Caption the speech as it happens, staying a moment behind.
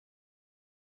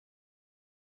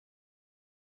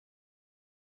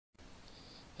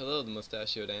Hello, the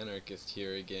Mustachioed Anarchist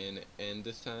here again, and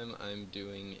this time I'm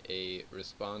doing a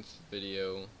response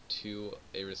video to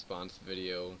a response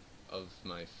video of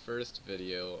my first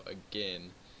video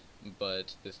again,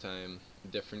 but this time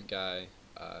different guy,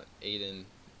 Aiden,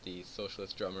 the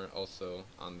socialist drummer, also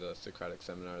on the Socratic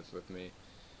seminars with me.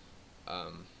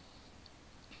 I'm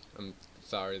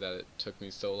sorry that it took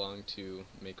me so long to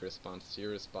make a response to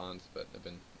your response, but I've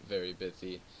been very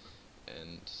busy,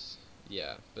 and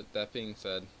yeah, but that being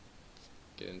said,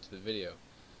 get into the video.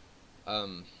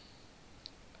 Um,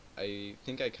 I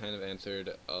think I kind of answered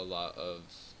a lot of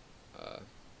uh,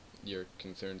 your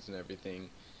concerns and everything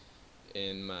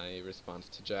in my response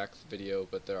to Jack's video,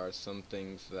 but there are some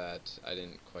things that I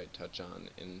didn't quite touch on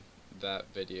in that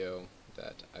video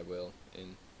that I will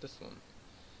in this one.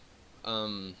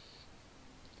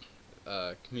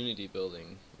 Community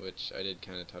building, which I did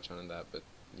kind of touch on in that, but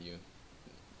you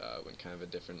went kind of a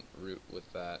different route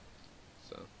with that,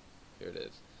 so here it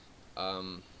is.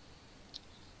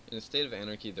 In a state of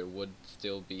anarchy, there would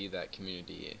still be that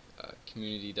community.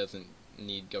 Community doesn't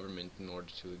need government in order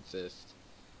to exist.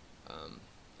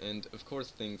 And of course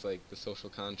things like the social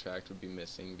contract would be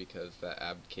missing because that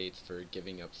advocates for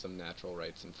giving up some natural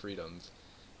rights and freedoms.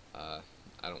 I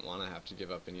don't want to have to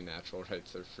give up any natural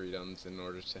rights or freedoms in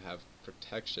order to have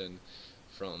protection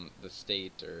from the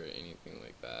state or anything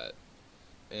like that.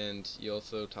 And you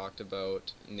also talked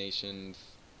about nations,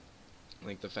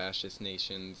 like the fascist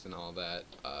nations and all that,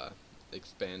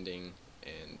 expanding,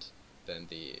 and then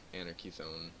the anarchy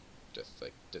zone just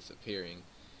like disappearing,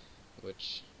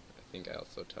 which I think I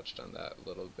also touched on that a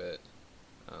little bit.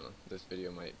 I don't know, this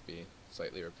video might be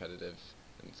slightly repetitive,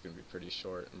 and it's going to be pretty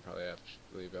short. I'm probably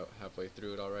actually about halfway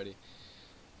through it already.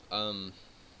 But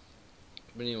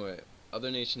anyway, other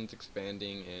nations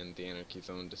expanding and the anarchy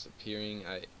zone disappearing,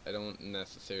 I don't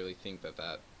necessarily think that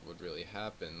that would really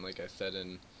happen. Like I said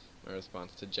in my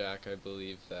response to Jack, I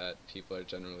believe that people are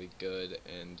generally good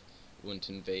and wouldn't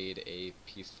invade a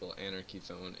peaceful anarchy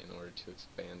zone in order to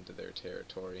expand their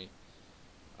territory.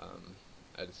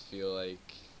 I just feel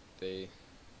like they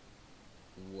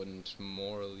wouldn't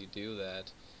morally do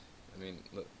that. I mean,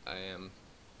 look, I am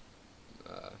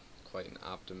quite an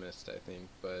optimist, I think,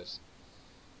 but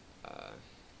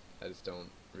I just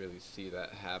don't really see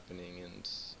that happening, and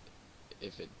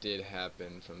if it did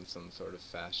happen from some sort of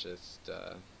fascist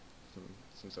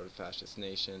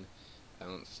nation, I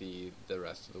don't see the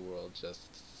rest of the world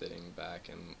just sitting back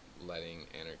and letting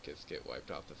anarchists get wiped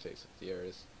off the face of the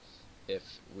earth. If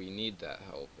we need that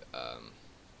help,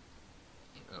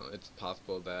 it's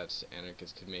possible that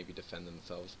anarchists could maybe defend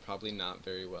themselves, probably not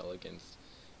very well against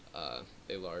a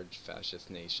large fascist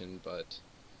nation, but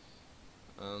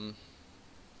I don't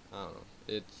know,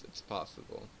 it's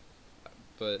possible.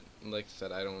 But like I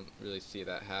said, I don't really see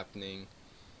that happening.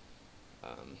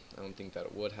 I don't think that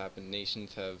it would happen.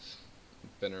 Nations have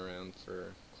been around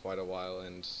for quite a while,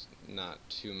 and not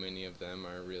too many of them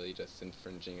are really just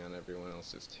infringing on everyone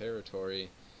else's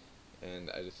territory, and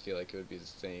I just feel like it would be the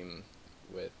same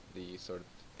with the sort of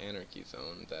anarchy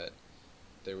zone, that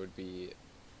there would be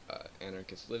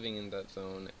anarchists living in that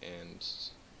zone, and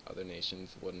other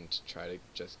nations wouldn't try to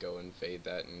just go invade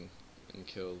that and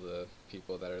kill the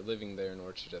people that are living there in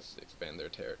order to just expand their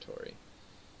territory.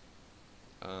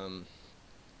 And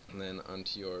then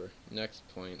onto your next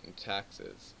point,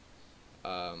 taxes.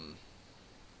 You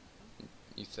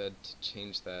said to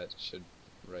change that should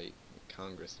write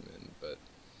congressmen, but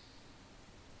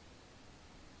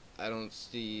I don't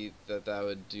see that that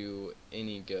would do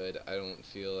any good. I don't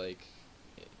feel like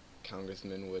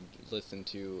congressmen would listen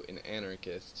to an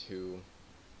anarchist who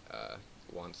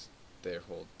wants their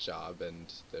whole job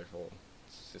and their whole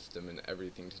system and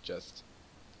everything to just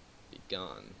be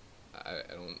gone. I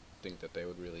don't think that they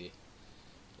would really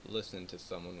listen to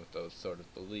someone with those sort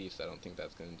of beliefs. I don't think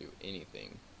that's going to do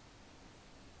anything.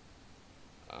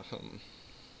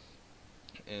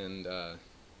 And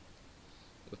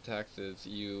with taxes,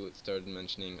 you started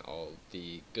mentioning all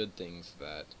the good things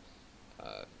that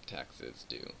taxes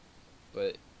do,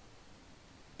 but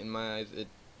in my eyes, it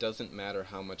doesn't matter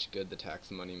how much good the tax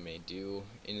money may do.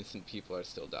 Innocent people are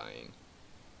still dying.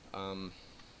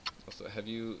 Also, have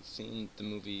you seen the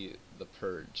movie The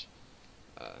Purge?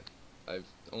 I've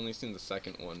only seen the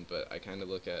second one, but I kind of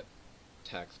look at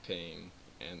tax paying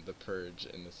and The Purge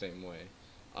in the same way.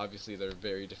 Obviously they're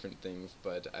very different things,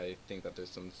 but I think that there's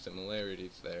some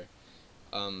similarities there.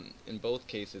 In both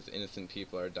cases, innocent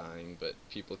people are dying, but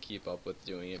people keep up with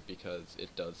doing it because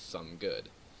it does some good.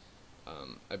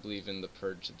 I believe in The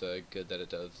Purge, the good that it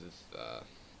does is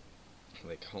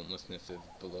like homelessness is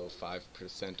below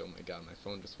 5%. Oh my god, my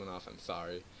phone just went off, I'm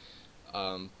sorry.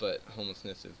 But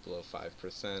homelessness is below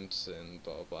 5% and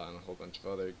blah blah and a whole bunch of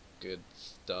other good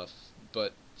stuff.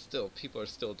 But still, people are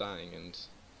still dying in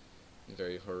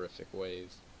very horrific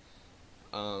ways.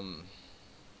 Um,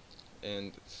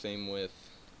 and same with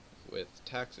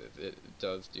taxes. It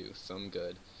does do some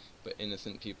good, but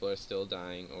innocent people are still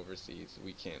dying overseas.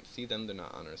 We can't see them, they're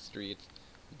not on our streets,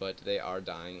 but they are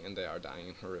dying, and they are dying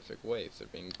in horrific ways. They're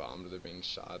being bombed, they're being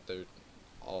shot, they're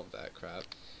all of that crap.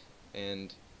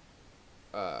 And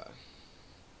uh,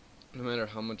 no matter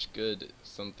how much good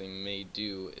something may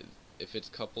do, if it's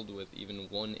coupled with even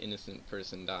one innocent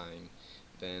person dying,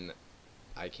 then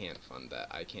I can't fund that.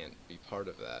 I can't be part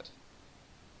of that.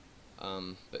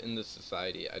 But in this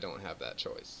society, I don't have that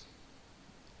choice.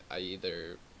 I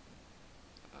either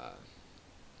uh,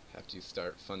 have to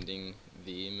start funding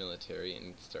the military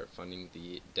and start funding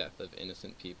the death of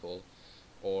innocent people,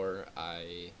 or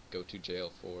I go to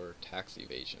jail for tax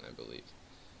evasion, I believe.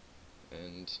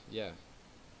 And yeah,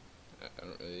 I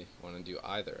don't really want to do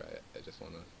either. I just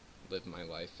want to live my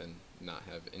life and not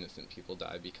have innocent people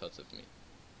die because of me,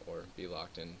 or be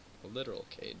locked in a literal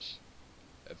cage,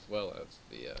 as well as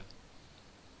the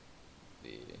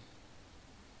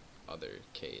other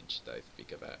cage that I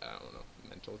speak of. I don't know,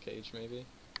 mental cage maybe,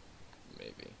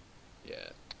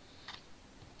 yeah.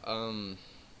 And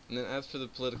then as for the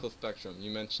political spectrum,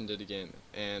 you mentioned it again,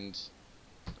 and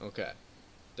okay,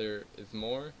 there is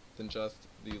more than just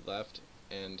the left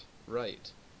and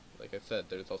right. Like I said,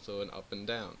 there's also an up and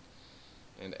down,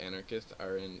 and anarchists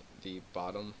are in the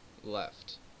bottom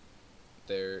left.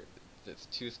 There's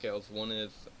two scales. One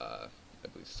is, I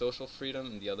believe, social freedom,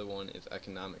 and the other one is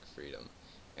economic freedom.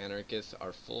 Anarchists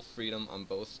are full freedom on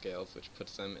both scales, which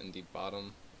puts them in the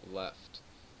bottom left.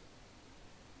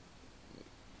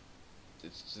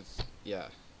 It's just, yeah,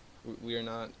 we are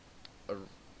not,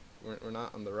 we're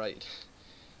not on the right,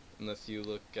 unless you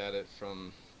look at it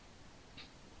from,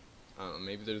 I don't know,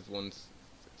 maybe there's one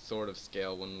sort of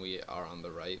scale when we are on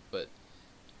the right, but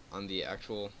on the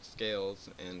actual scales,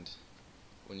 and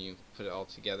when you put it all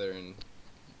together and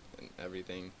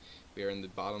everything, we are in the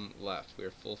bottom left. We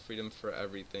are full freedom for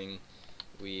everything.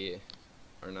 We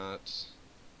are not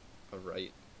a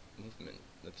right movement.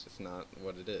 That's just not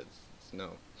what it is. It's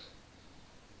no.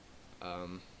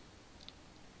 Um,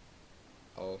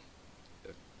 I'll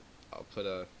I'll put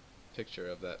a picture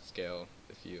of that scale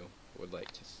if you would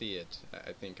like to see it.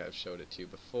 I think I've showed it to you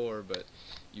before, but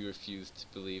you refuse to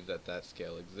believe that that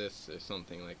scale exists or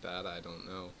something like that. I don't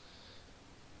know.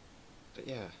 But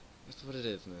yeah, that's what it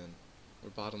is, man. We're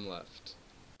bottom left.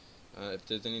 If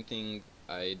there's anything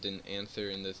I didn't answer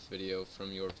in this video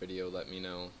from your video, let me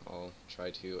know. I'll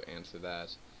try to answer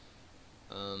that.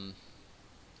 And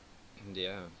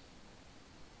yeah.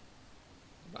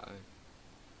 Bye.